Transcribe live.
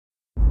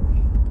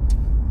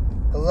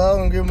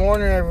Hello and good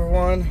morning,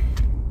 everyone.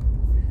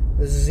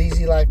 This is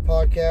Easy Life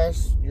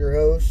Podcast, your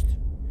host,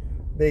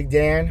 Big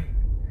Dan.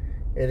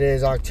 It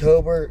is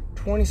October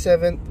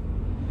 27th,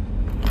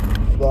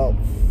 about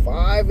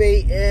 5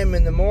 a.m.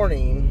 in the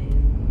morning,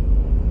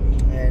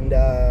 and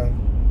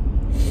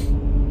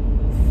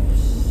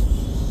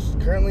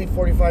currently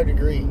 45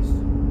 degrees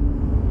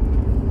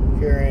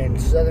here in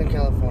Southern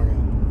California.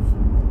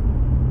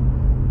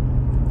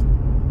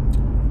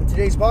 In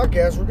today's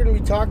podcast, we're going to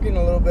be talking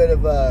a little bit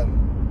of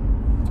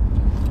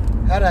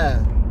how to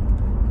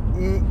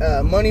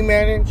money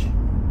manage,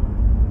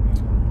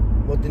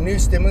 what the new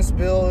stimulus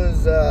bill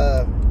is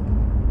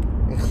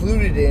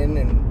included in,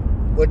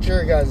 and what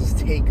your guys'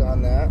 take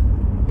on that,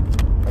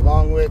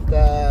 along with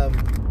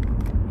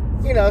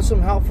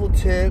some helpful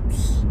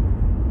tips,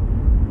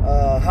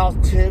 health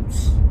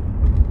tips,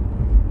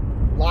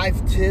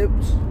 life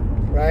tips,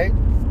 right?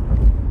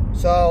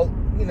 So,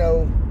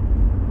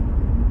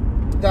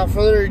 without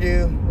further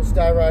ado, let's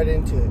dive right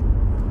into it.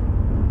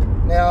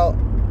 Now,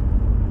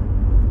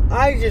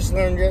 I just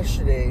learned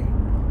yesterday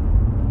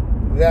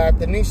that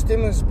the new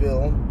stimulus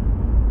bill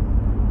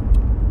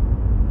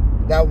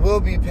that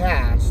will be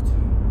passed,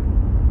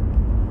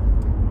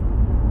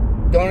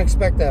 don't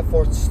expect that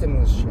fourth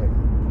stimulus check.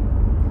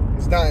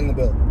 It's not in the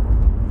bill.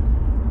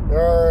 There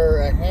are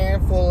a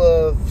handful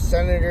of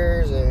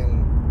senators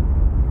and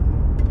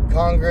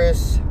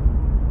Congress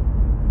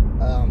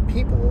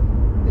people,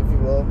 if you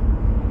will,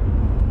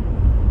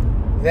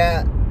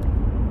 that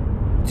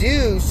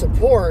do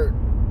support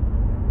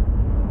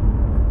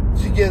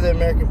to give the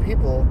American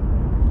people,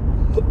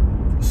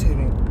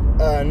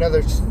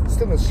 another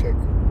stimulus check.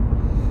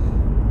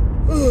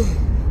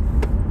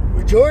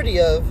 Majority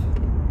of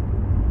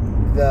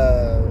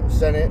the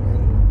Senate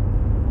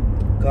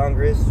and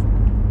Congress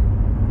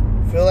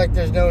feel like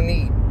there's no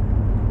need.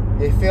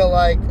 They feel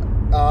like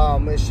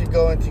it should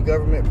go into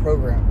government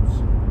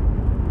programs.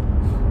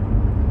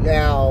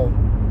 Now,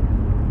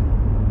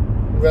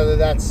 whether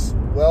that's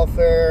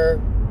welfare,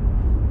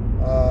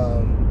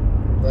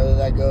 whether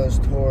that goes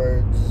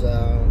towards,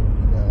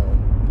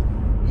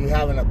 you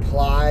haven't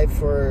applied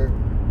for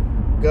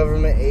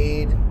government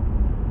aid,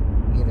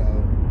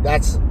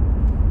 that's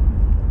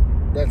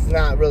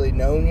not really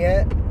known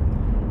yet.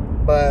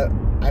 But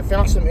I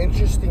found some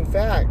interesting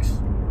facts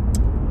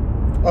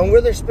on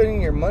where they're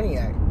spending your money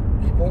at,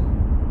 people.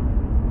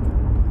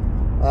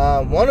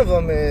 One of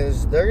them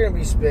is they're going to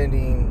be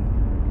spending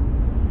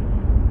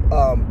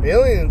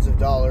billions of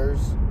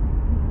dollars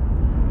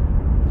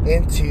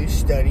into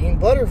studying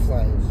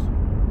butterflies.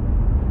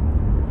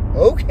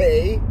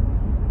 Okay,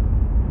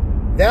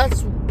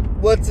 that's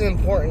what's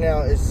important now,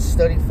 is to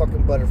study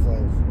fucking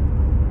butterflies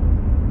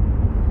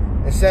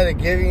instead of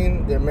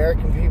giving the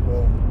American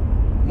people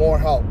more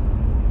help.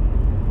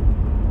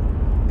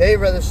 They'd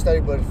rather study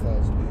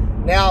butterflies.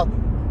 Now,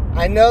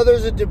 I know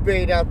there's a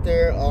debate out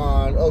there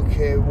on,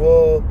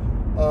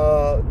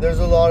 there's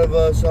a lot of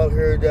us out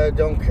here that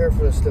don't care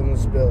for the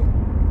stimulus bill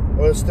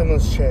or the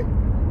stimulus check.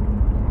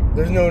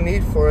 There's no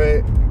need for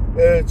it.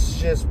 It's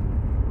just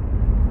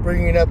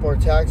bringing up our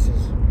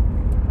taxes.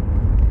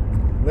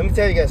 Let me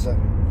tell you guys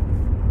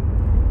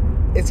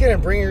something. It's going to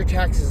bring your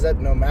taxes up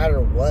no matter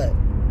what.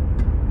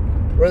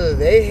 Whether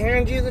they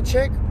hand you the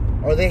check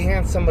or they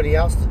hand somebody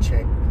else the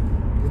check,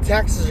 the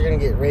taxes are going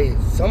to get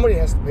raised. Somebody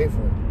has to pay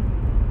for it.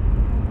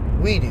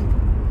 We do.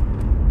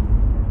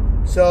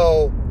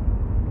 So,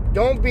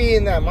 don't be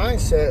in that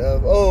mindset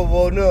of,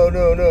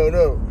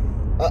 no.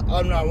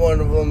 I'm not one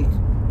of them.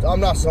 I'm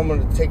not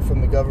someone to take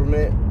from the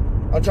government.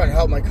 I'm trying to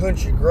help my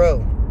country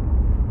grow.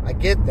 I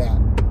get that.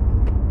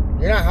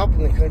 You're not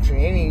helping the country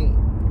in any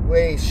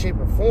way, shape,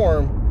 or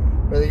form,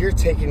 whether you're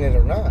taking it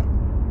or not.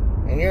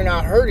 And you're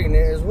not hurting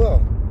it as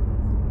well.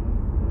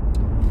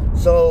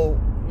 So,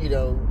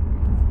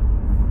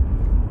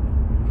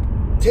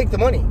 take the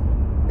money.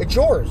 It's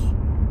yours.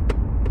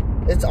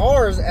 It's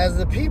ours as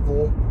the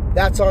people.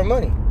 That's our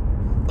money.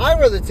 I'd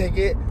rather take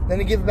it than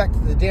to give it back to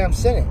the damn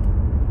Senate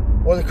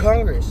or the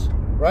Congress.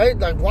 Right?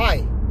 Like,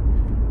 why?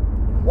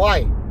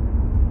 Why?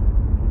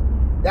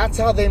 That's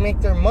how they make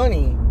their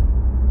money,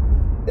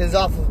 is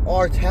off of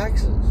our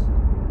taxes.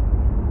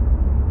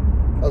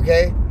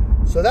 Okay?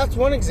 So that's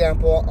one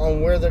example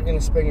on where they're going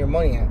to spend your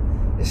money at,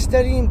 is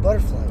studying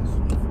butterflies.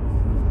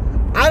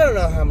 I don't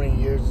know how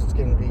many years it's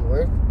going to be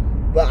worth,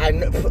 but I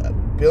know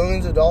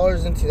billions of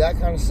dollars into that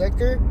kind of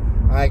sector,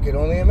 I could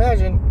only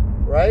imagine,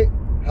 right?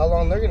 How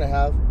long they're going to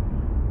have.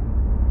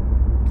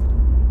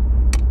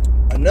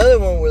 Another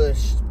one where they're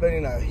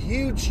spending a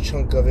huge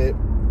chunk of it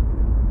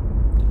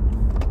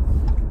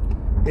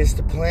is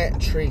to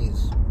plant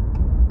trees.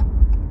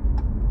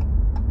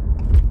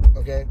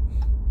 Okay?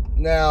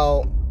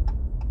 Now,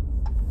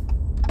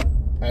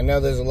 I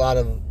know there's a lot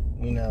of,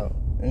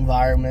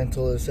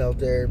 environmentalists out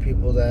there,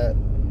 people that,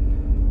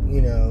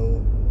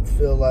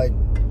 feel like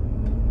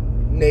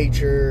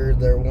nature,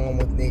 they're one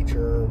with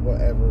nature or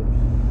whatever.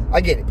 I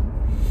get it.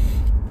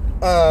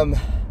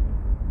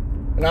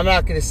 And I'm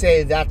not going to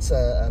say that's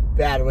a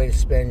bad way to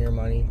spend your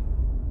money.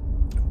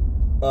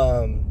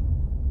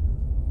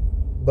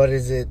 But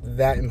is it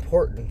that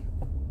important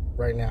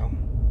right now?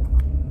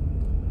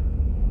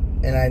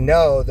 And I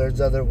know there's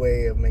other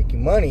way of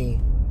making money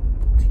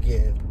to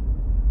give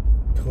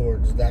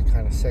towards that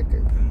kind of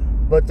sector.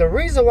 But the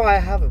reason why I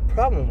have a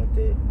problem with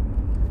it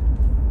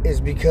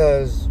is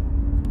because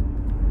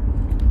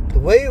the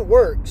way it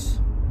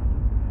works,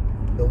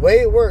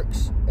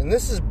 and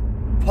this is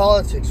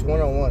politics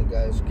 101,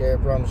 guys, okay, I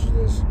promise you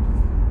this,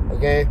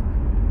 okay,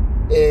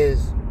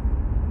 is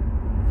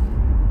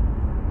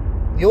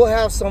you'll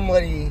have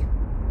somebody,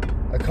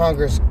 a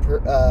Congress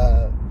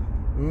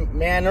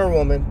man or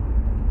woman,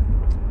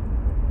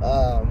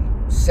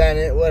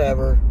 Senate,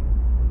 whatever,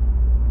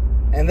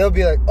 and they'll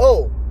be like,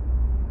 oh,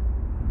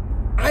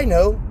 I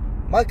know,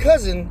 my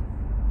cousin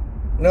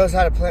knows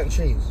how to plant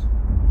trees.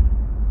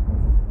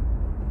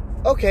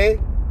 Okay,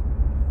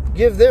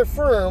 give their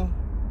firm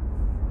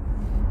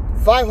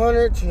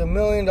 $500 to $1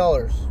 million.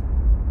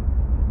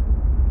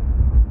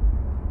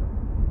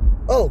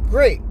 Oh,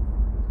 great.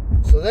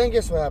 So then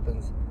guess what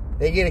happens?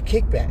 They get a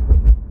kickback.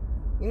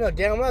 You know,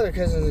 damn well their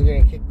cousins are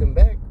going to kick them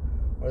back.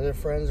 Or their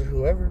friends or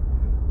whoever.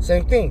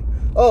 Same thing.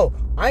 Oh,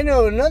 I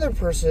know another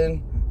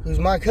person who's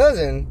my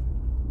cousin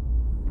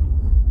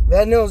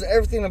that knows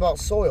everything about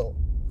soil.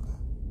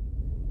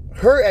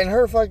 Her and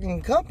her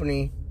fucking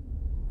company,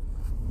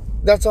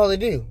 that's all they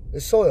do,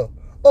 is soil.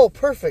 Oh,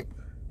 perfect.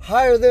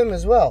 Hire them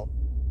as well.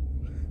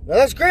 Now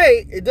that's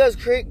great. It does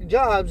create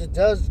jobs. It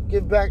does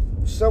give back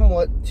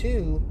somewhat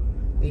to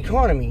the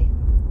economy.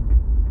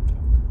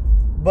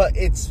 But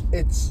it's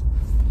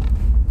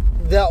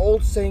that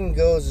old saying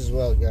goes as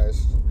well,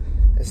 guys.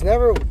 It's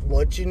never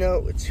what you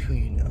know, it's who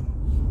you know.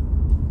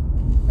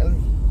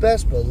 And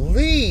best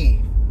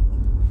believe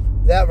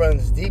that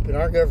runs deep in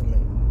our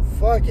government.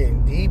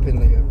 Fucking deep in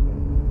the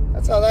government.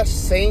 That's how that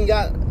saying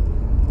got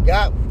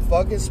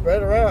fucking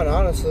spread around,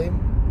 honestly.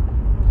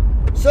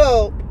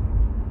 So,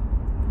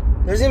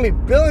 there's going to be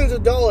billions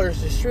of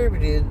dollars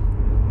distributed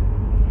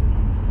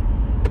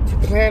to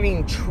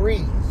planting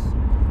trees.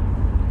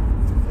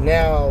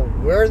 Now,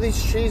 where are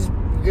these trees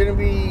going to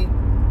be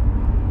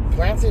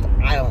planted?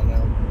 I don't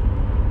know.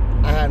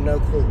 I have no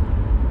clue.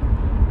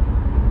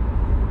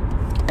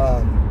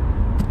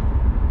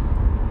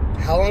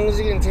 How long is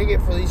it going to take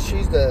it for these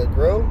trees to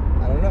grow?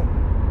 I don't know.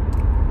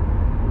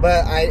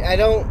 But I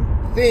don't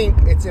think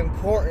it's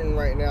important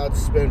right now to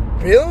spend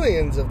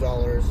billions of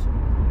dollars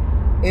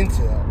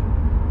into that.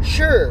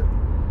 Sure,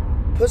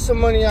 put some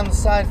money on the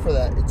side for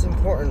that. It's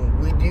important.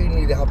 We do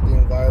need to help the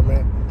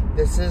environment.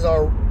 This is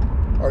our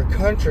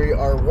country,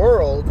 our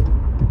world.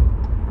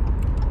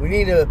 We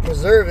need to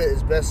preserve it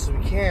as best as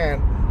we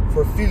can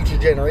for future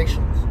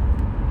generations.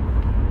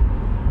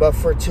 But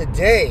for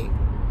today,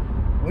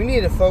 we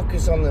need to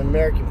focus on the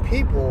American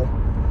people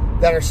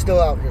that are still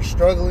out here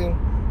struggling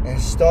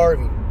and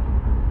starving.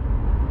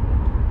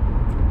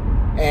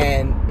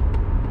 And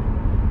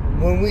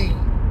when we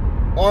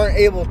aren't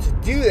able to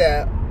do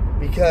that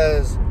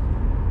because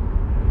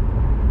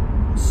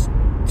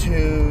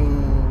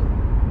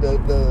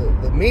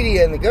the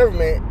media and the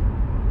government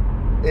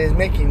is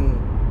making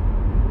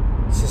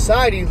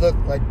society look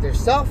like they're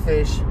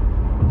selfish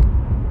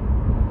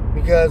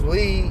because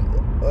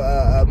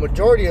a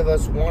majority of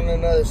us want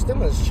another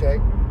stimulus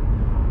check,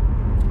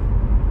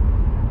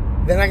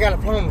 then I got a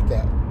problem with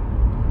that.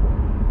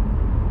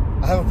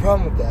 I have a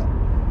problem with that.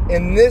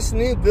 And this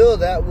new bill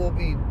that will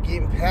be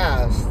getting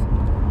passed,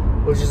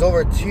 which is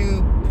over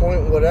 $2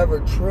 point whatever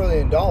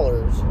trillion,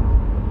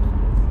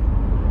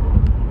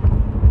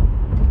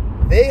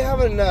 they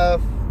have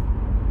enough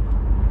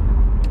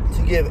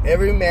to give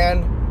every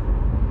man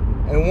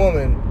and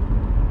woman,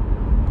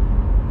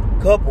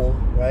 couple,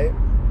 right,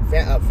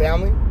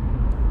 family,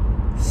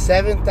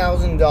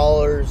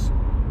 $7,000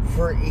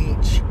 for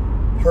each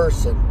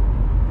person.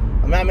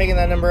 I'm not making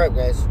that number up,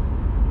 guys.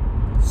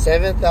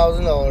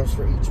 $7,000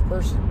 for each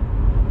person.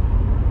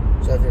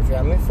 So if you're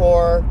family of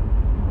four,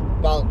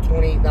 about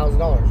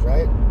 $28,000,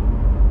 right?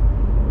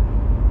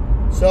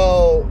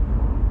 So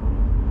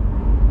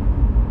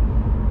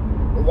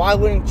why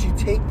wouldn't you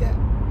take that?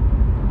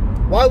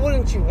 Why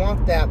wouldn't you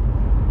want that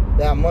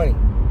money?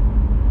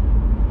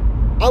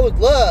 I would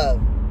love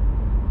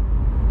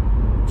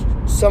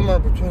somewhere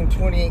between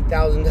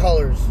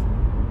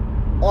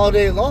 $28,000 all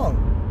day long.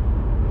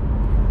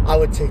 I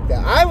would take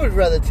that. I would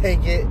rather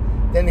take it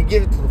than to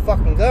give it to the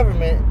fucking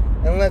government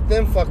and let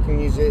them fucking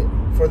use it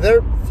for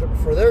their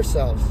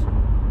selves.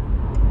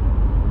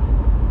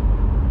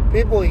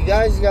 People, you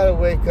guys gotta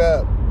wake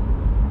up.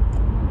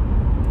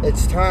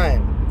 It's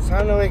time. It's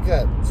time to wake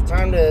up. It's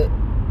time to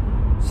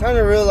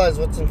realize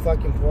what's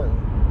fucking important.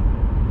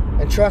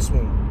 And trust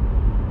me,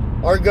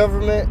 our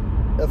government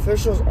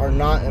officials are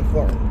not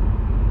important.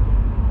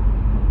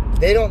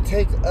 They don't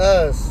take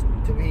us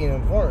to be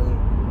important.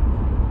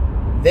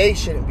 They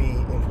shouldn't be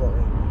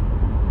important.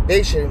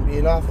 They shouldn't be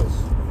in office.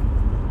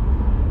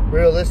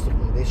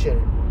 Realistically, they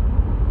shouldn't.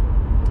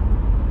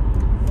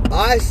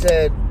 I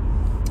said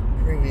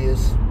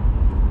previous,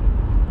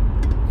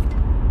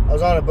 I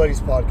was on a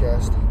buddy's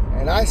podcast,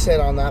 and I said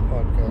on that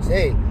podcast,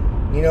 hey,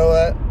 you know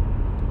what?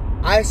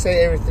 I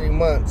say every 3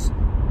 months,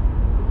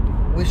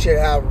 we should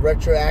have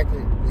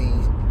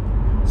retroactively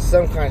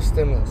some kind of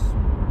stimulus.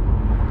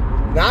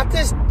 Not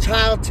this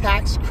child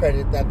tax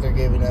credit that they're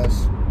giving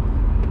us.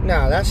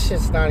 No, that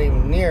shit's not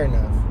even near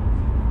enough.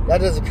 That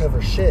doesn't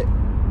cover shit.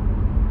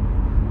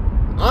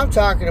 I'm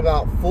talking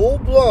about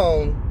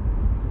full-blown,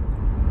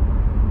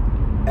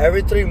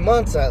 every 3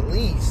 months at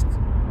least,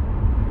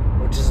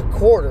 which is a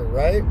quarter,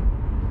 right?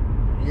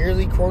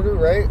 Yearly quarter,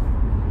 right?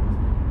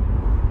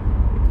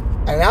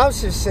 And I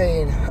was just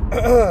saying,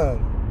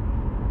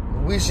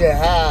 we should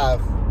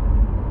have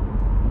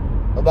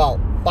about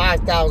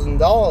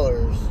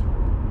 $5,000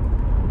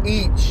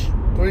 each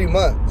 3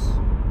 months.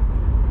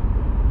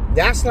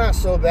 That's not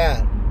so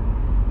bad.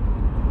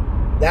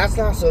 That's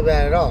not so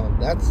bad at all.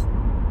 That's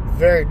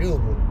very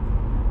doable.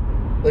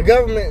 The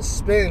government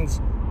spends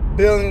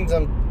billions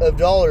of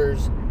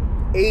dollars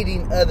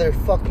aiding other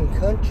fucking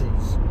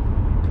countries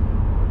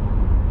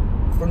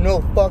for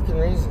no fucking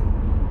reason.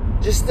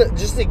 Just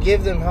to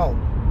give them help.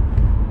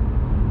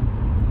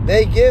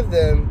 They give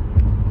them,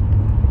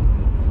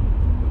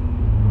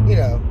 you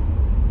know,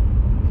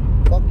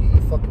 fuck you,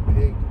 you fucking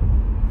pig.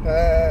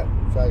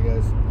 Sorry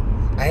guys.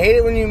 I hate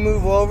it when you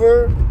move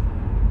over.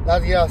 Not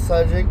to get off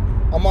subject.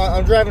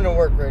 I'm driving to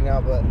work right now,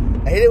 but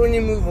I hate it when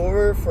you move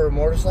over for a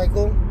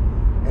motorcycle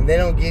and they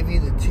don't give you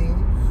the twos.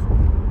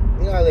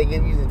 You know how they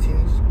give you the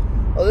twos?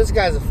 Oh, this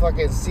guy's a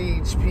fucking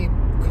CHP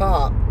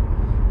cop,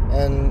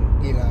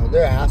 and you know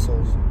they're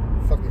assholes,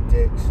 fucking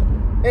dicks.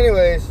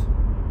 Anyways,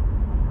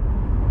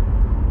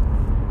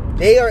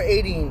 they are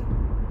aiding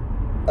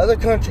other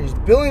countries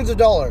billions of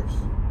dollars,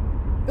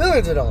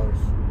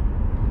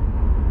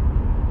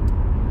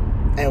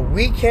 and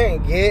we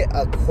can't get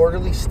a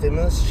quarterly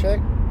stimulus check.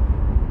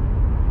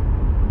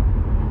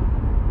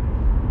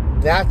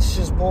 That's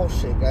just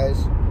bullshit,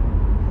 guys.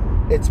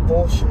 It's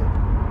bullshit.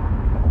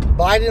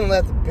 Biden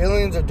left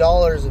billions of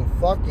dollars in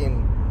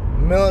fucking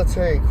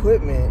military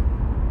equipment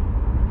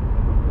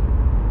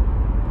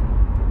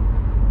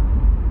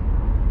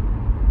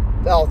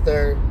out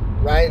there,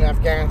 right, in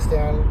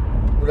Afghanistan,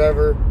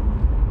 whatever,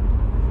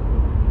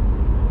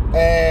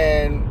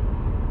 and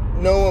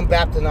no one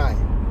bapped an eye.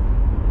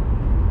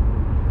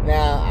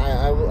 Now,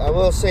 I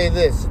will say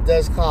this, it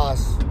does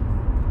cost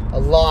a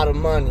lot of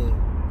money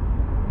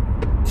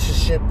to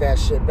ship that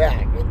shit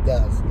back. It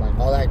does. Like,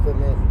 all that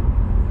equipment,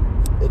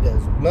 it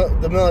does.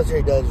 The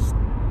military does.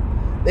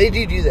 They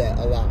do that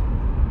a lot.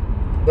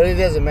 But it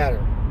doesn't matter.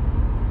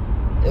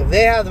 If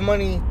they have the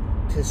money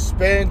to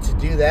spend to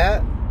do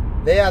that,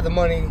 they have the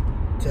money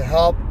to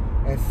help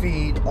and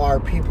feed our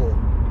people.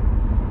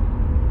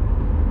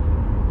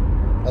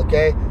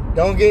 Okay?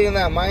 Don't get in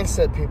that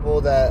mindset,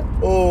 people, that,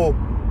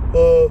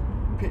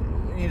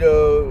 you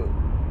know,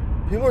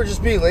 people are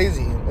just being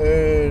lazy.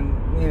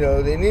 And, you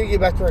know, they need to get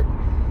back to work.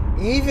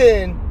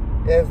 Even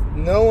if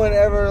no one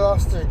ever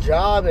lost their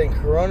job and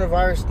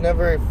coronavirus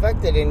never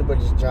affected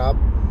anybody's job,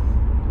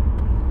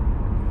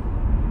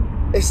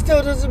 it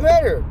still doesn't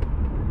matter.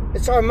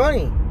 It's our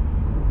money.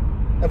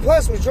 And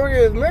plus,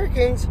 majority of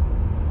Americans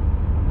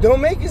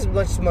don't make as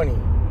much money.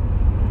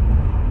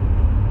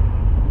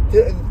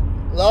 A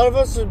lot of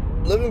us are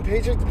living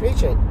paycheck to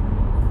paycheck.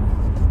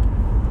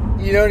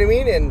 You know what I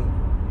mean? And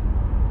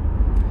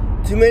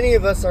too many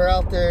of us are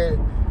out there,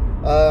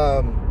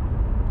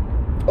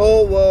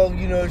 oh, well,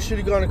 you know, should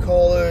have gone to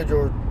college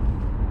or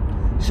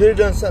should have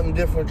done something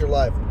different with your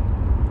life.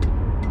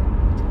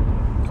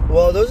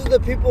 Well, those are the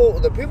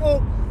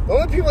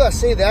only people that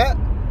say that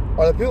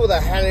are the people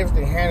that had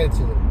everything handed to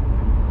them.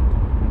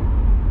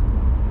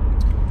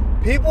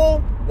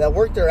 People that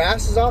work their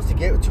asses off to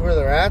get to where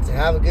they're at, to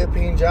have a good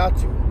paying job,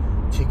 to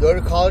go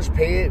to college,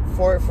 pay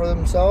for it for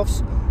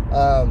themselves,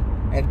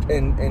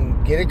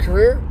 and get a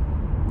career,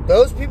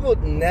 those people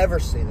never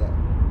say that.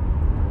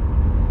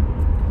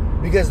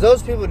 Because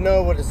those people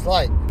know what it's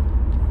like,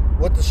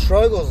 what the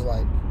struggle's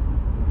like.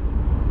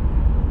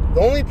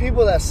 The only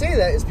people that say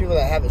that is people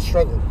that haven't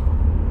struggled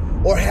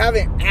or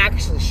haven't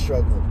actually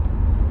struggled.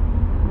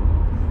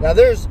 Now,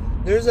 there's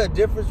a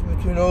difference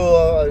between,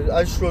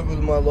 I struggled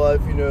in my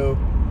life, you know,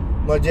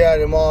 my dad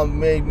and mom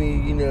made me,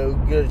 you know,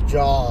 get a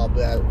job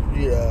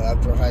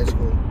after high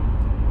school.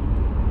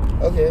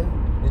 Okay,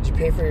 did you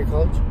pay for your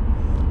college?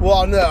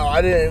 Well, no,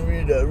 I didn't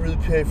really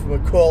pay for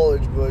my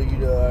college, but, you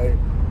know,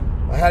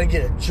 I had to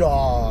get a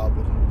job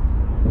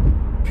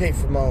and pay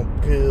for my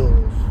own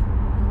bills.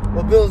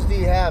 What bills do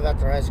you have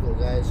after high school,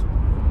 guys?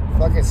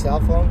 Fucking cell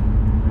phone?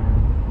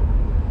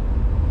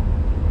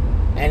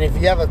 And if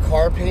you have a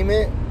car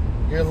payment,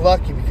 you're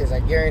lucky, because I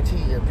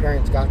guarantee your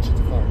parents got you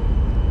the car.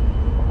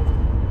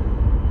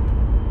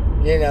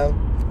 You know?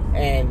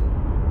 And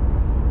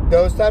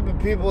those type of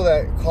people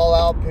that call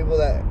out people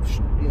that,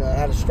 you know,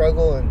 had to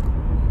struggle and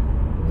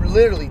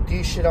literally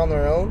do shit on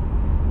their own,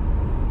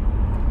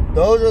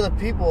 those are the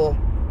people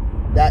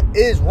that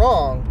is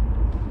wrong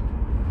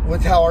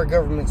with how our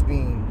government's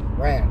being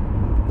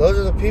ran. Those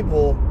are the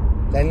people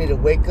that need to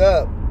wake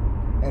up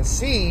and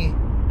see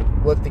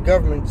what the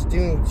government's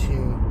doing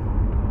to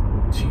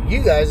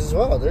you guys as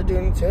well. They're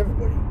doing it to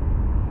everybody.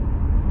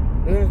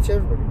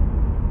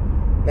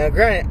 Now,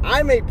 granted,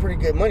 I make pretty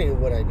good money with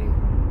what I do.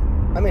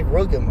 I make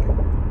real good money.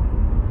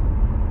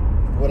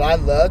 Would I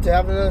love to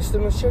have another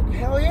stimulus check?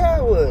 Hell yeah,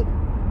 I would.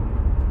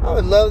 I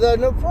would love that,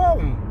 no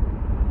problem.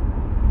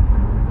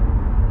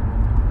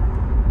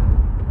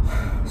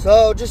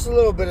 So, just a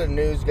little bit of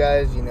news,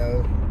 guys, you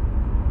know.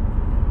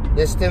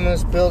 This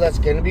stimulus bill that's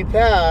going to be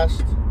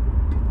passed,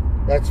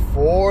 that's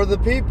for the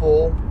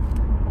people,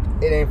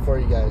 it ain't for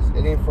you guys.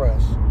 It ain't for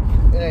us.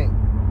 It ain't.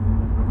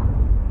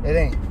 It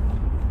ain't.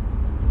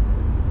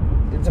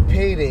 It's a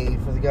payday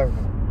for the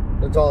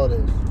government. That's all it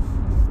is.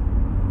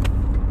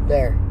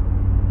 There.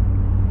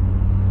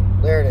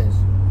 There it is.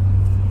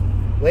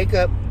 Wake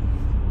up.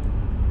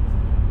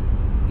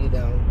 You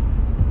know.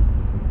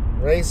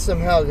 Raise some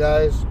hell,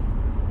 guys.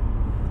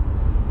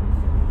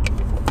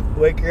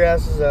 Wake your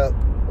asses up.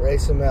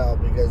 Raise some hell,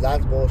 because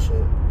that's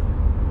bullshit.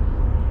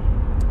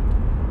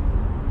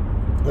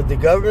 If the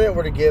government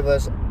were to give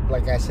us,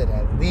 like I said,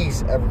 at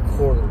least every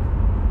quarter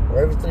or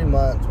every 3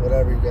 months,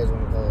 whatever you guys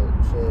want to call it,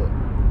 shit,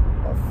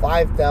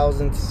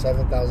 $5,000 to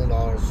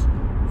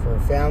 $7,000 for a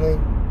family,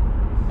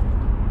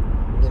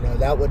 you know,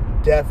 that would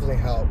definitely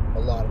help a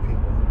lot of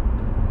people.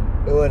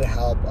 It would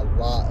help a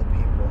lot of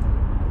people.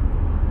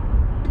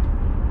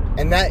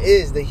 And that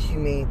is the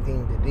humane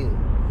thing to do.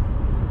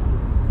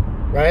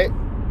 Right?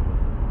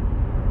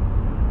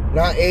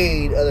 Not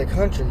aid other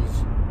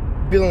countries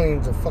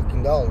billions of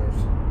fucking dollars.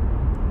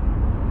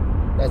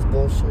 That's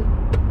bullshit.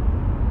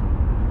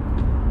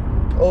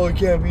 Oh, it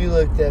can't be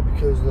like that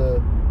because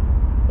the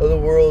other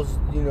worlds,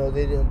 you know,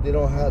 they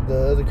don't have,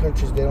 the other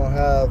countries, they don't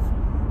have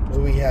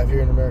what we have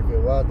here in America.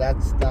 Well,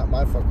 that's not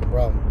my fucking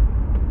problem.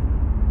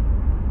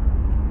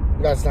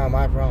 That's not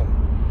my problem.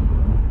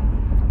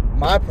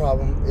 My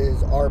problem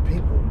is our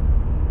people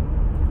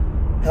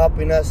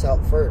helping us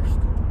out first.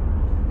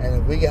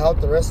 And if we can help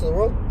the rest of the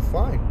world,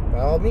 fine, by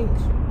all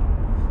means.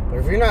 But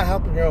if you're not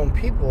helping your own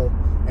people,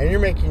 and you're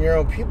making your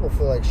own people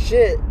feel like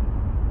shit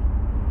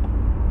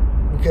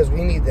because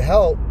we need the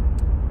help,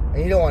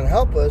 and you don't want to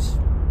help us,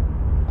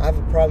 I have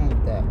a problem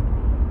with that.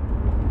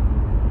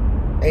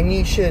 And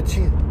you should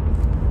too.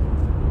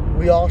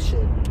 We all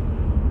should.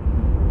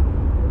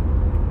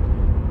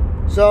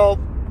 So,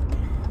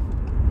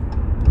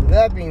 with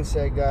that being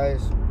said,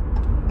 guys,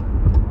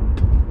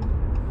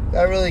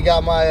 that really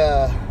got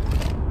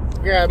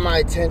grabbed my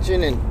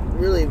attention and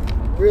really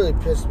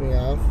pissed me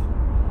off.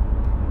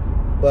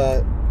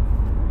 But,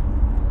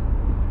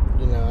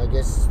 you know, I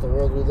guess it's the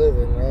world we live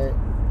in, right?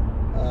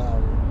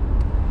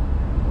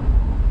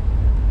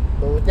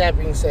 But with that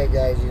being said,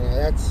 guys, you know,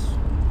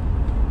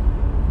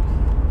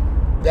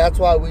 that's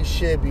why we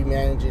should be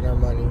managing our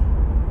money.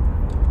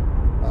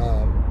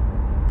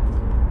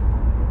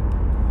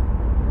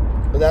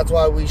 But that's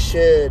why we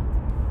should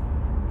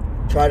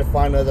try to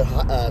find other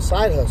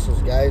side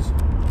hustles, guys.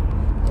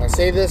 And I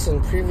say this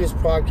in previous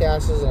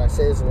podcasts, and I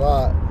say this a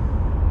lot,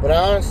 but I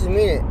honestly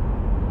mean it.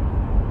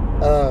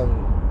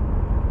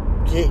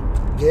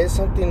 Get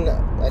something,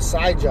 a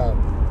side job,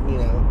 you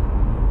know.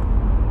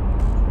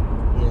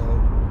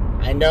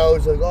 I know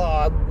it's like, oh,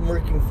 I'm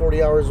working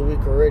 40 hours a week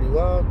already.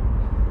 Well,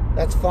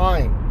 that's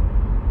fine.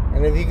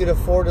 And if you could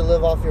afford to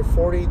live off your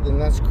 40, then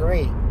that's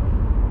great.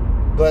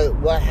 But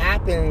what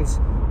happens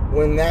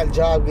when that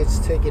job gets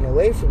taken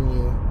away from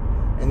you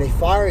and they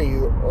fire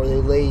you or they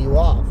lay you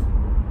off?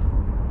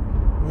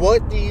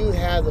 What do you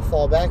have to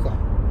fall back on?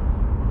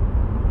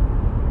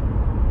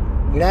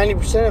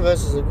 90% of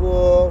us is like,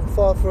 well, I'll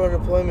file for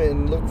unemployment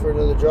and look for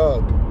another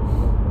job.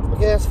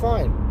 Okay, that's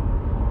fine.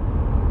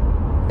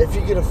 If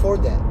you can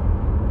afford that,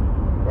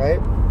 right?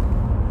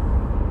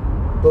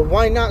 But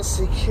why not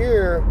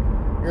secure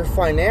your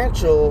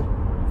financial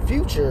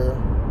future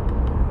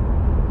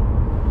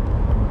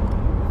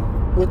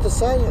with the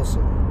side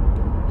hustle?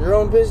 Your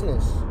own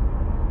business,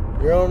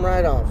 your own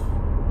write-off,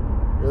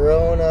 your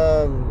own,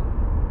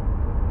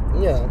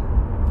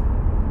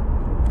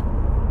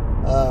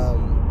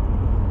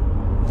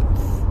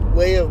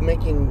 way of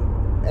making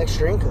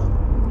extra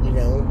income, you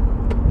know.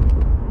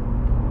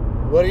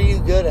 What are you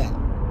good at?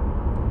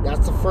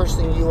 That's the first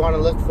thing you want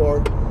to look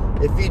for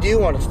if you do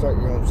want to start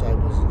your own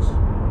side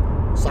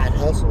business, side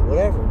hustle,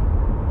 whatever.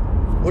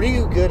 What are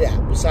you good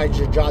at besides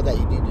your job that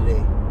you do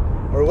today?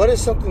 Or what is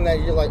something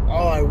that you're like,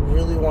 oh, I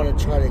really want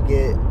to try to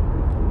get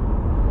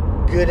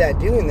good at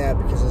doing that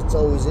because it's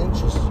always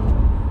interesting.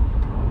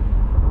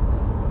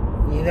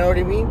 You know what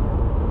I mean?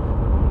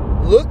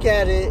 Look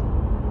at it,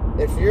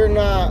 if you're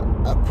not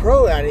a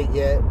pro at it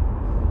yet,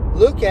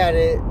 look at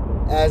it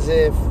as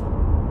if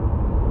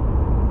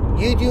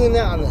you doing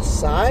that on the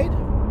side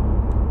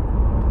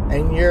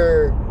and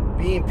you're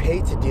being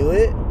paid to do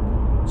it.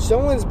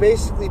 Someone's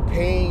basically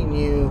paying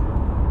you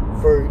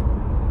for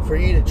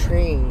you to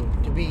train,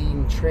 to be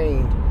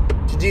trained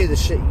to do the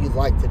shit you'd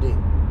like to do.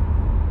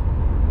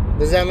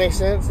 Does that make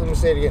sense? Let me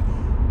say it again.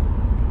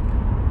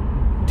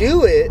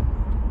 Do it,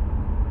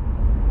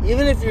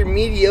 even if you're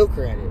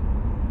mediocre at it.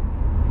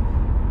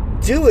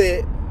 Do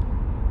it,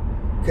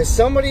 because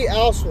somebody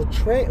else will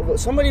train.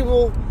 Somebody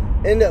will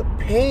end up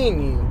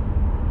paying you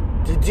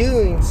to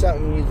doing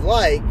something you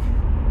like.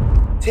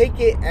 Take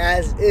it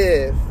as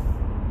if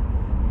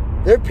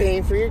they're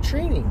paying for your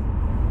training.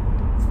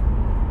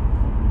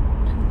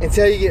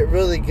 until you get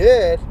really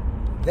good.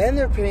 Then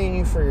they're paying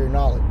you for your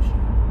knowledge,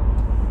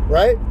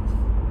 right?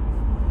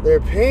 They're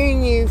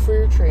paying you for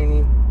your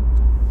training.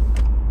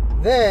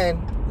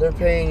 Then they're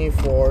paying you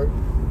for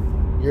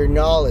your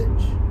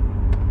knowledge.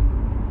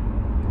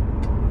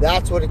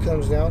 That's what it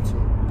comes down to.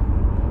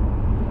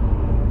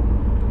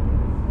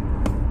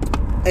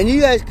 And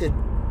you guys could,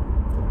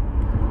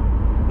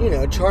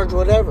 charge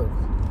whatever.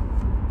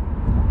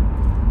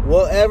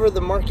 Whatever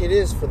the market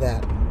is for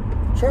that,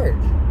 charge.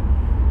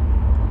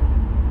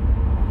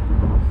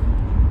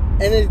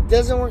 And it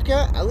doesn't work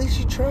out, at least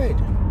you tried.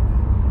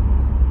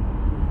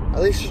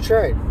 At least you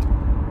tried.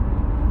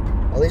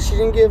 At least you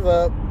didn't give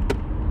up.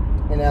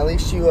 And at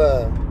least you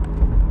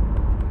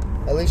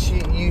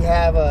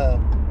have a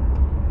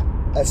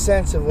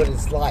sense of what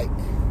it's like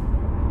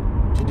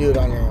to do it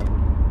on your own.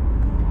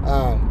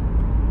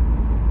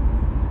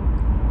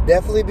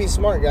 Definitely be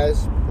smart,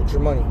 guys, with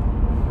your money.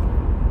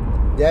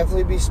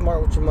 Definitely be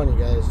smart with your money,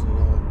 guys.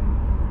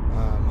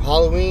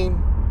 Halloween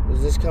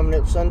is this coming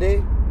up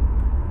Sunday.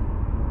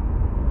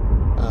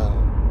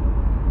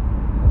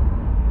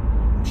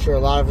 I'm sure a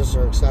lot of us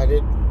are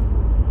excited,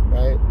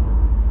 right?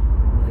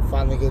 You can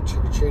finally go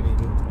trick-or-treating.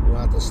 You don't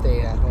have to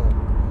stay at home.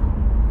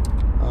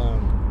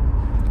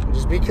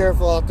 Just be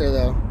careful out there,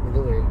 though.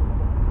 Either way.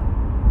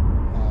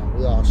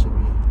 We all should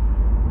be.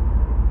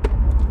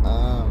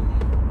 Let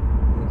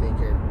me think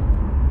here.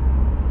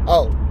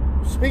 Oh,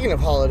 speaking of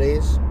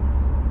holidays,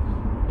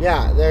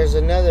 yeah, there's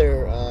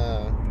another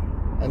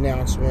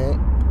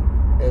announcement.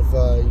 If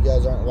you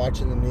guys aren't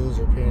watching the news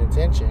or paying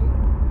attention,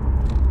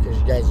 because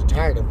you guys are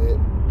tired of it,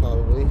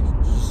 probably,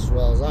 just as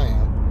well as I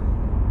am.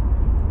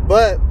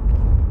 But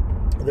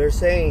they're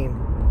saying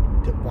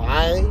to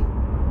buy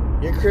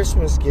your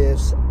Christmas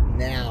gifts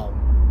now.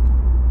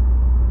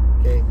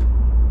 Okay?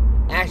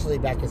 Actually,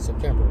 back in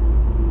September.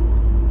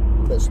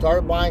 But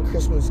start buying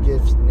Christmas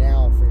gifts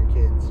now for your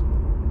kids.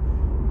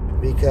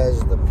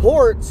 Because the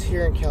ports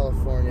here in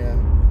California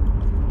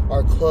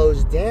are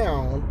closed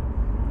down.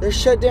 They're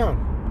shut down.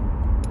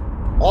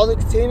 All the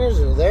containers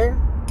are there.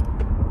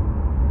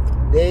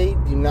 They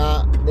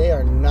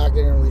are not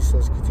going to release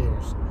those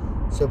containers.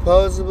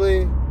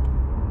 Supposedly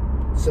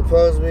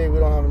we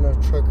don't have enough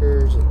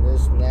truckers and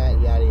this and that,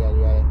 yada, yada,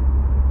 yada.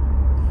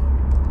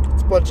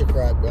 It's a bunch of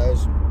crap,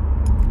 guys.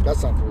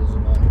 That's not the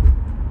reason why.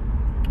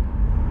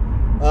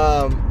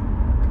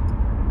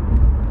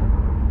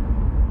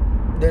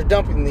 They're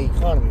dumping the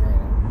economy right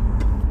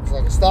now. It's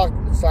like a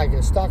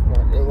stock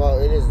market. Well,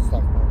 it is a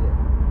stock market.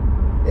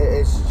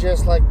 It's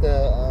just like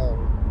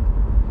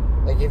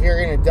like if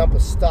you're going to dump a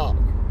stock,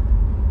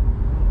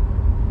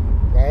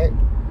 right?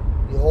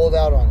 You hold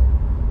out on it.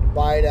 You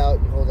buy it out,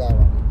 you hold out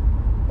on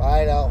it.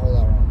 Buy it out, hold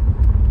out on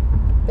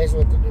it. That's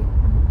what to do.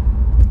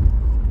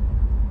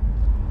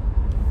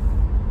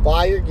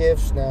 Buy your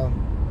gifts now.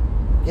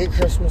 Get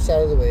Christmas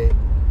out of the way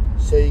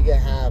so you can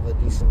have a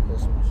decent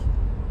Christmas.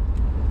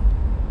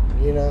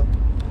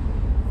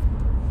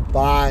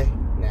 Buy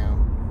now.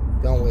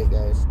 Don't wait,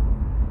 guys.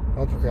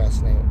 Don't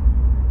procrastinate.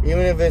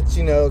 Even if it's,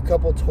 a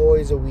couple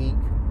toys a week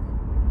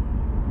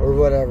or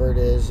whatever it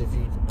is, if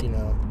you,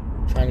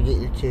 trying to get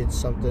your kids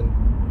something,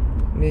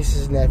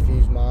 nieces,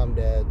 nephews, mom,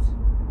 dads.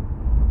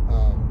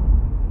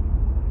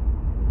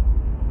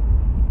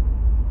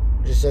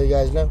 Just so you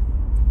guys know,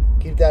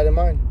 keep that in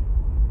mind.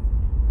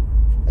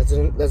 That's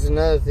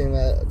another thing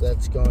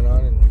that's going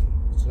on, and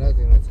it's another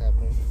thing that's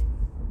happening.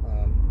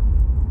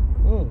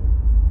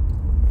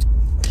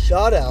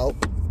 Shout out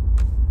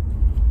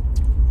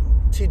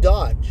to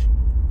Dodge.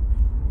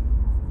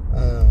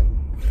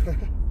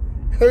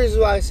 The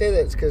reason why I say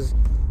that is because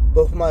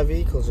both of my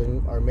vehicles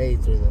are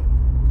made through them.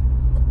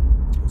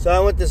 So I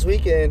went this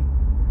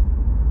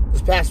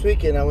past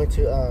weekend, I went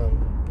to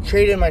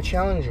trade in my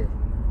Challenger.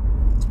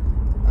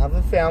 I have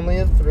a family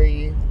of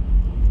 3.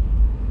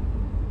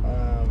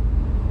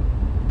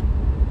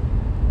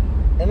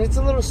 And it's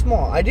a little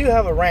small. I do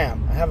have a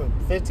Ram. I have a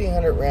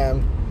 1500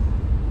 Ram,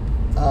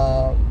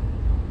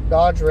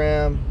 Dodge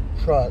Ram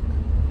truck,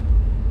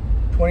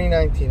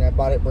 2019. I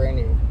bought it brand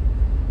new.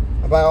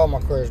 I buy all my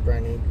cars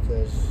brand new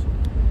because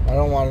I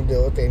don't want to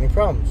deal with any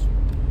problems.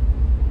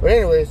 But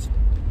anyways,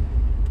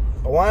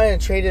 I wanted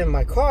to trade in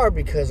my car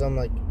because I'm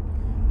like,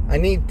 I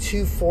need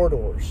 2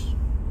 4-doors.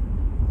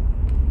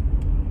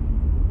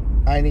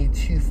 I need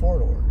 2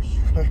 4-doors.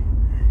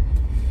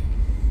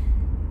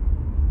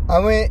 I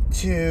went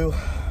to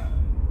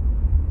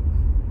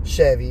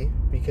Chevy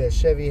because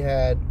Chevy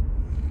had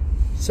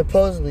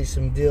supposedly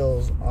some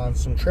deals on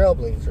some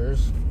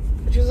Trailblazers,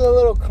 which is a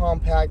little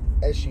compact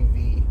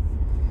SUV.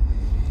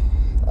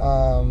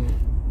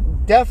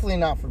 Definitely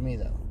not for me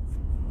though.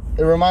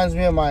 It reminds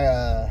me of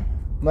my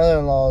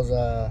mother-in-law's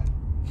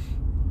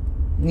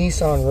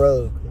Nissan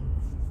Rogue.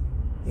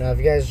 Now, if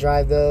you guys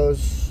drive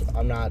those,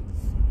 I'm not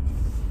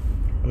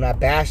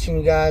bashing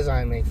you guys.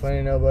 I ain't making fun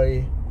of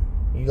nobody.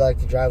 You like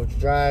to drive what you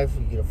drive.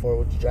 You can afford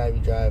what you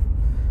drive.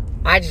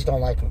 I just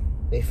don't like them.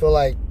 They feel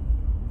like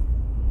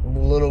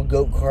little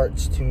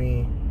go-karts to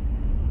me.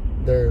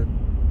 They're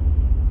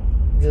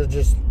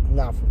just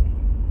not for me.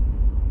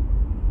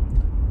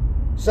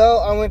 So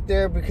I went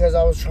there because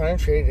I was trying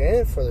to trade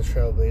in for the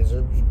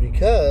Trailblazer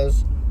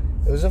because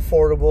it was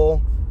affordable,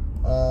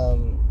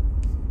 and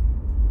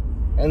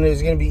it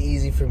was going to be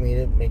easy for me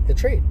to make the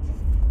trade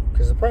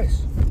because of the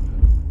price.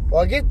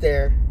 Well, I get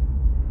there,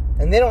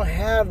 and they don't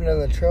have none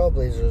of the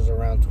Trailblazers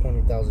around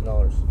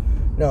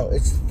 $20,000. No,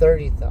 it's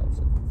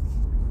 $30,000.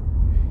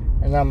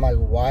 And I'm like,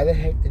 why the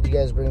heck did you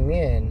guys bring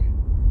me in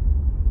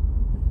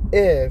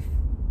if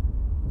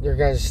your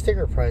guys'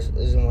 sticker price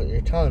isn't what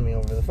you're telling me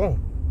over the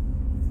phone?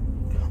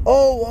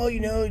 Oh, well,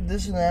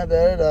 this and that,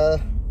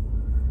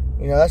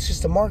 that's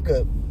just a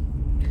markup.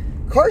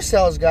 Car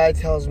sales guy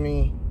tells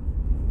me,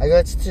 I go,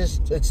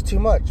 it's too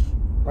much.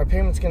 My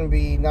payment's going to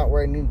be not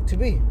where I need it to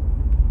be.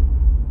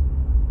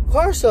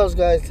 Car sales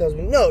guy tells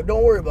me, no,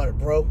 don't worry about it,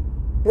 bro.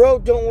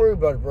 Bro, don't worry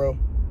about it, bro.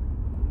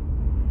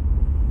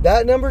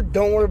 That number,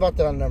 don't worry about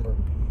that number.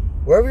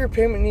 Wherever your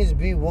payment needs to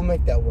be, we'll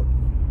make that work.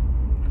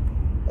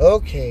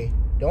 Okay,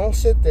 don't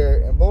sit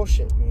there and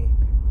bullshit me,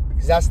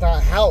 because that's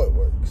not how it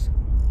works.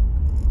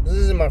 This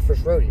isn't my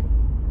first rodeo.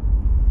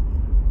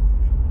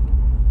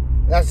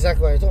 That's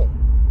exactly what I told him.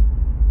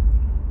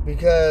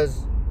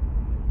 Because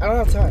I don't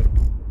have time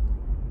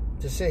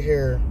to sit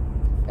here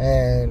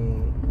and,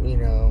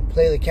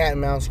 play the cat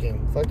and mouse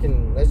game.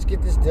 Fucking, let's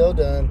get this deal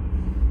done.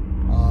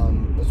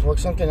 Let's work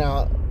something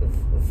out.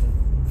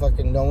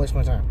 Fucking don't waste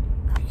my time.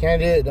 If you can't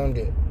do it, don't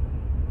do it.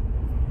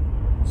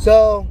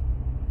 So,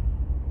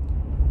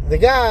 the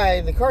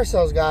car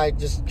sales guy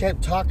just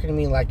kept talking to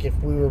me like if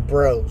we were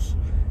bros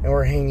and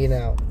we're hanging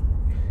out.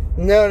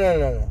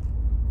 No.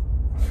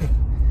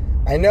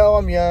 I know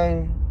I'm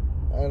young,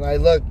 and I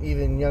look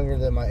even younger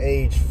than my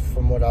age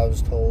from what I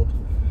was told.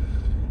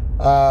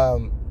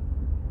 But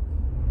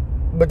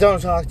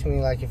don't talk to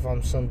me like if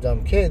I'm some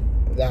dumb kid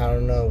that I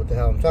don't know what the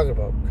hell I'm talking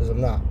about, because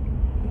I'm not.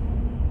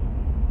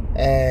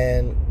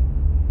 And,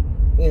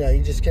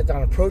 you just kept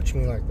on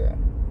approaching me like that.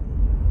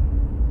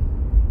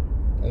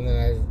 And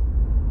then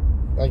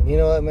you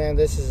know what, man,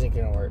 this isn't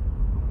going to work.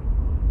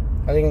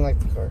 I didn't like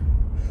the car.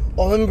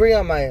 Oh, let me bring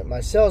out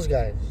my sales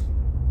guys.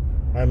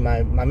 My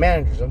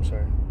managers, I'm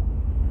sorry.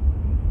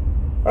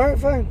 Alright,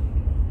 fine.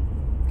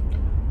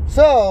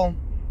 So,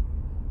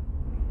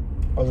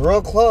 I was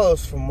real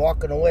close from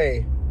walking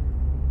away.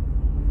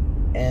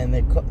 And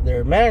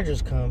their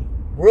managers come.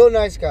 Real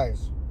nice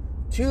guys.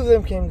 2 of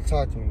them came to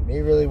talk to me.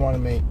 They really want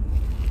to make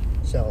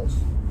sales.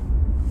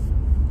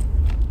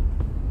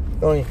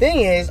 The only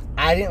thing is,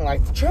 I didn't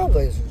like the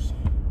Trailblazers.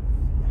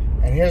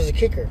 And here's the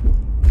kicker.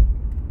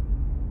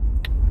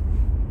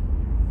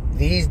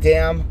 These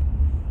damn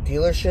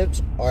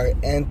dealerships are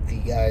empty,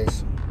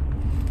 guys.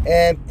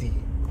 Empty.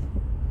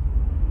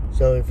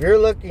 So if you're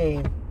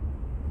looking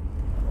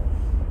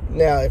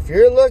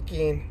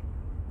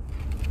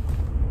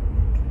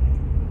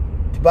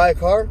to buy a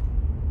car,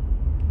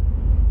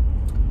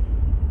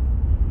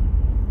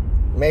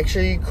 make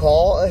sure you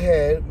call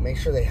ahead. Make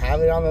sure they have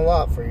it on the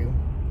lot for you.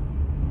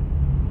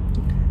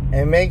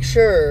 And make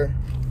sure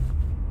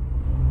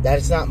that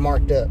it's not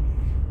marked up,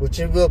 which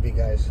it will be,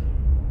 guys.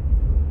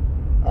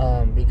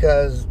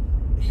 Because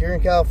here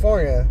in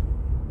California,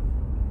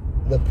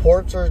 the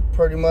ports are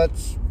pretty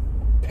much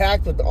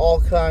packed with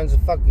all kinds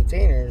of fucking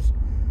containers,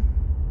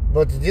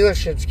 but the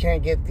dealerships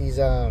can't get these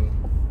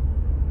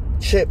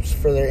chips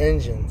for their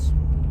engines.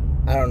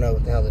 I don't know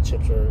what the hell the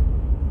chips are,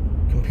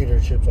 computer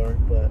chips are,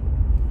 but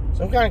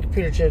some kind of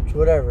computer chips,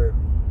 whatever.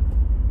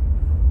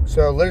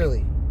 So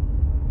literally,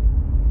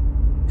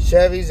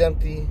 Chevy's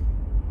empty.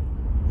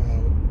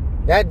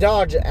 That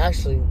Dodge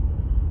actually,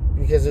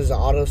 because there's an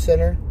auto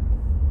center,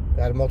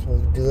 got multiple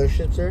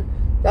dealerships there.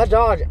 That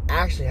Dodge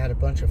actually had a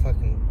bunch of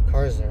fucking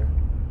cars there.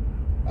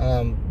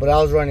 But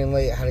I was running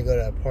late. I had to go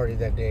to a party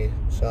that day,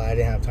 so I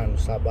didn't have time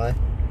to stop by.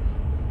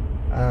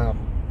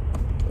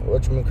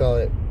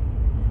 Whatchamacallit?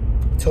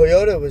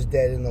 Toyota was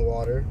dead in the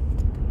water,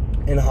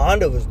 and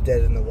Honda was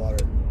dead in the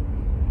water.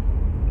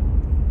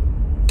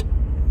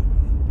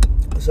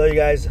 So you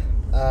guys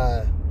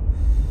are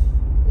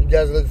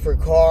looking for a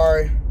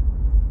car,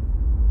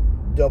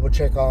 double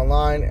check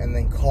online and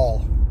then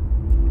call.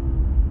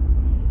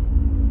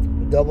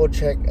 Double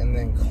check and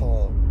then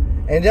call.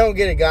 And don't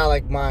get a guy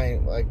like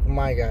mine, like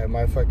my guy,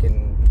 my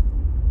fucking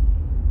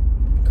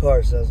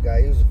car sales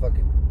guy. He was a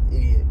fucking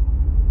idiot.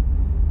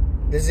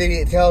 This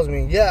idiot tells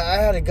me, yeah, I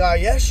had a guy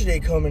yesterday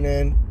coming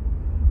in,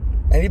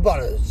 and he bought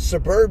a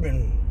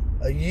Suburban,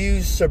 a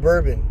used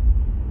Suburban.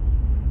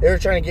 They were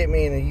trying to get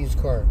me in a used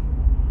car.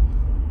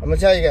 I'm going to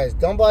tell you guys,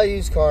 don't buy a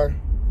used car.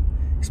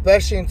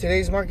 Especially in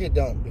today's market,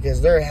 don't. Because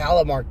they're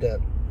hella marked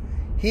up.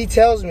 He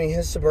tells me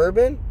his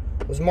Suburban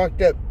was marked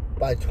up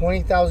by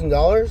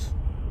 $20,000.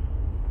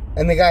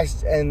 And the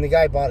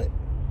guy bought it.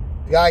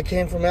 The guy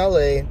came from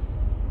LA. The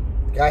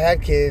guy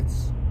had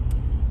kids.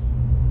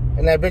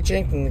 And I bet you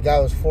anything, the guy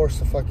was forced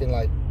to fucking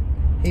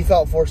he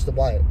felt forced to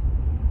buy it.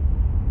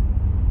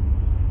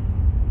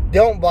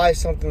 Don't buy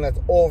something that's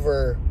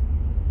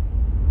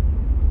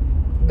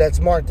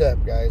marked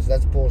up, guys.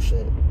 That's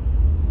bullshit.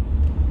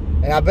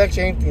 And I bet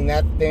you anything,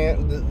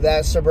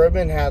 that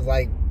Suburban had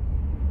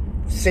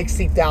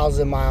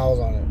 60,000 miles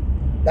on it.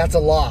 That's a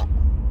lot.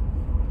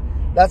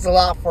 That's a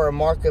lot for a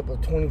markup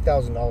of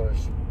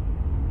 $20,000.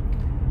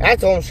 I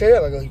told him straight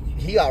up, I go,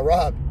 he got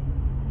robbed.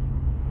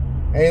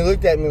 And he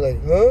looked at me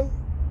like, huh?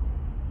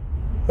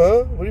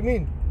 Huh? What do you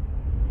mean?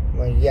 I'm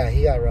like, yeah,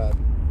 he got robbed.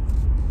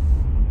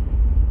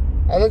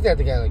 I looked at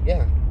the guy like,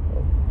 yeah,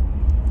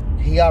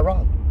 he got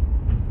robbed.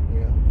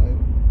 You know, like,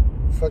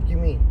 fuck you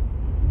mean?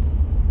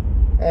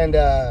 And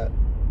I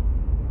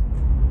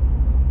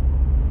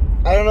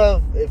don't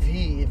know if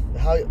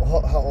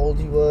how old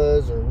he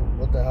was or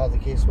what the hell the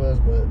case was,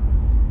 but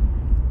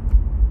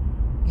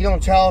you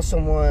don't tell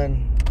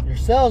someone your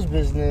sales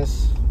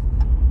business,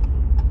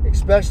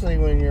 especially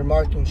when you're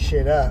marking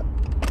shit up.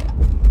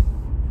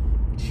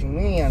 To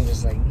me, I'm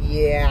just like,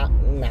 yeah,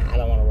 nah, I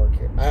don't want to work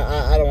here.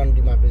 I don't want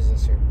to do my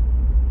business here.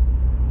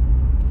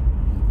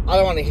 I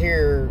don't want to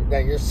hear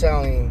that you're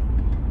selling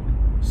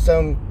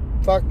some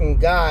fucking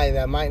guy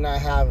that might not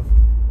have,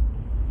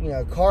 you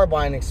know, car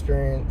buying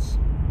experience,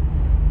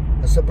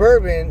 a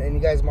Suburban, and you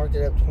guys marked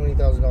it up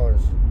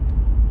 $20,000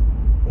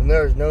 when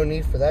there's no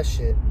need for that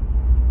shit.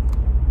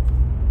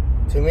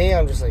 To me,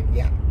 I'm just like,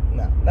 yeah,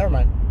 no, never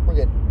mind, we're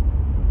good.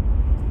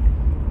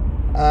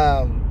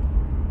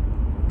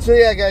 So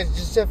yeah, guys,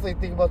 just definitely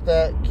think about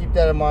that. Keep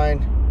that in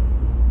mind.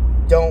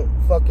 Don't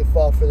fucking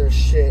fall for their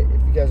shit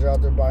if you guys are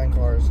out there buying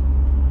cars.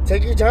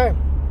 Take your time.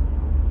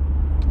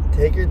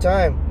 Take your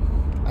time.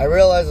 I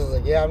realized, I was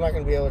like, yeah, I'm not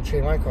going to be able to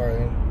trade my car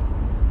in.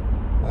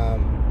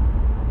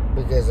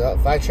 Because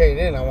if I trade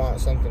in, I want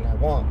something I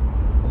want.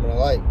 I'm going to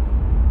like.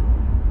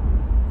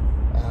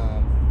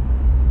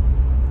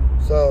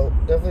 So,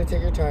 definitely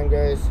take your time,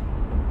 guys.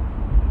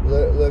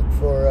 Look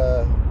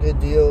for good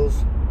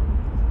deals.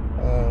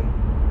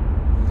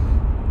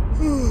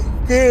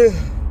 Good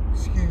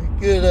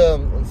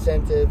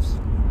incentives.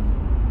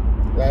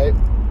 Right?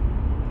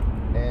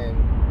 And,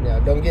 you know,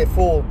 don't get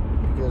fooled.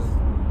 Because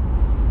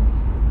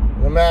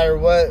no matter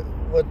what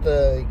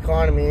the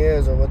economy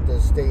is or what the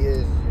state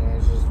is, you know,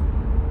 it's just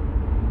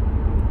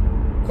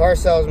car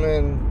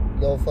salesmen,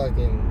 they'll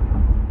fucking,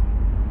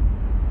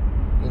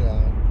 you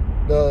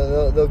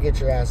know, they'll get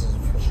your asses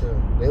for sure.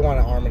 They want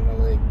an arm and a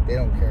leg. They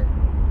don't care.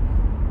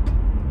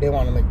 They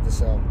want to make the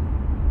sale.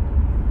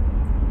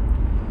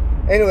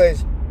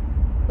 Anyways,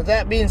 with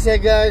that being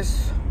said,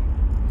 guys,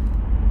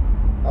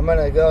 I'm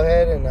gonna go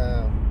ahead and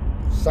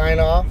sign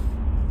off.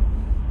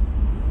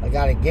 I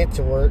gotta get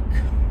to work.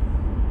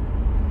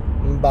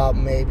 I'm about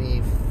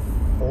maybe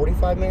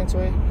 45 minutes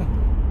away.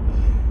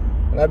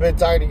 And I've been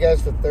talking to you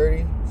guys for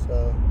 30,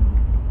 so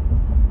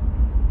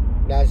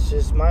that's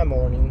just my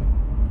morning.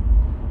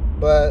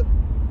 But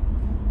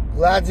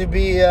glad to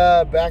be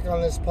back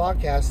on this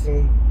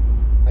podcasting.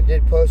 I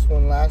did post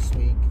one last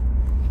week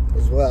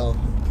as well.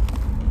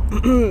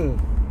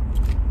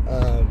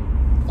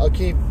 I'll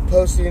keep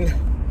posting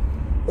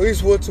at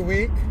least once a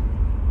week.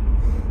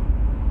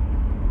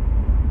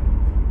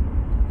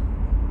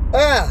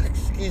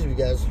 Excuse me,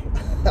 guys.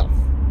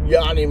 I'm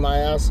yawning my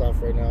ass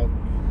off right now.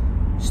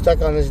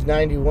 Stuck on this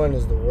 91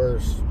 is the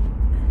worst.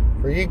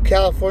 For you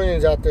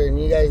Californians out there, and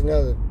you guys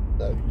know that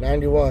the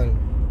 91,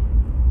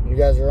 you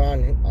guys are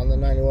on the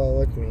 91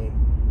 with me,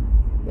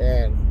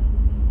 man,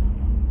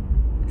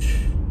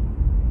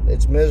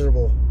 it's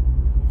miserable.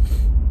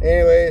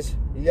 Anyways,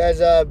 you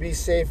guys be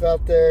safe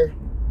out there.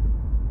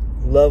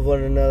 Love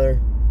one another.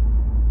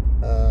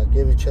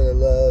 Give each other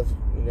love.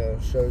 You know,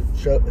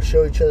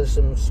 show each other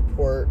some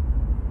support.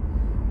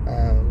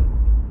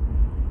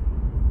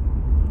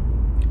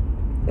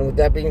 And with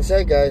that being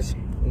said, guys,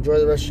 enjoy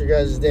the rest of your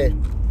guys' day.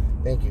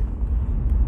 Thank you.